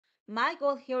my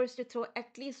goal here is to throw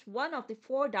at least one of the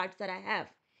 4 darts that I have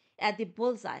at the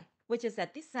bullseye, which is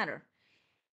at the center.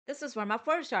 This is where my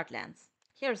first dart lands.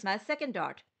 Here's my second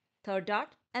dart, third dart,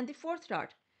 and the fourth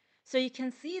dart. So you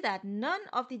can see that none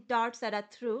of the darts that I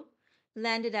threw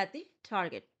landed at the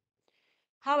target.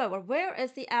 However, where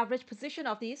is the average position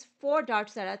of these 4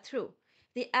 darts that I threw?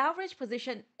 The average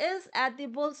position is at the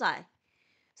bullseye.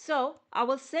 So I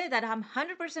will say that I'm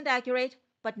 100% accurate,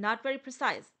 but not very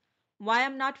precise. Why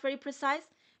I'm not very precise?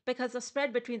 Because the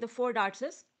spread between the 4 darts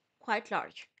is quite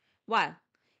large. While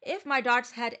if my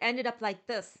darts had ended up like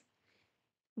this,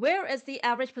 where is the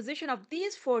average position of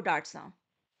these 4 darts now?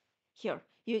 Here,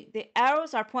 the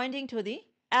arrows are pointing to the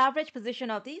average position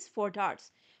of these 4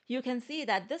 darts. You can see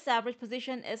that this average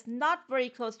position is not very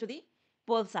close to the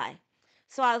bullseye.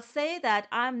 So I'll say that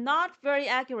I'm not very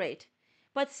accurate.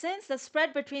 But since the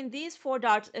spread between these 4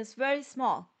 darts is very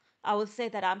small, I will say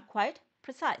that I'm quite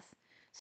precise.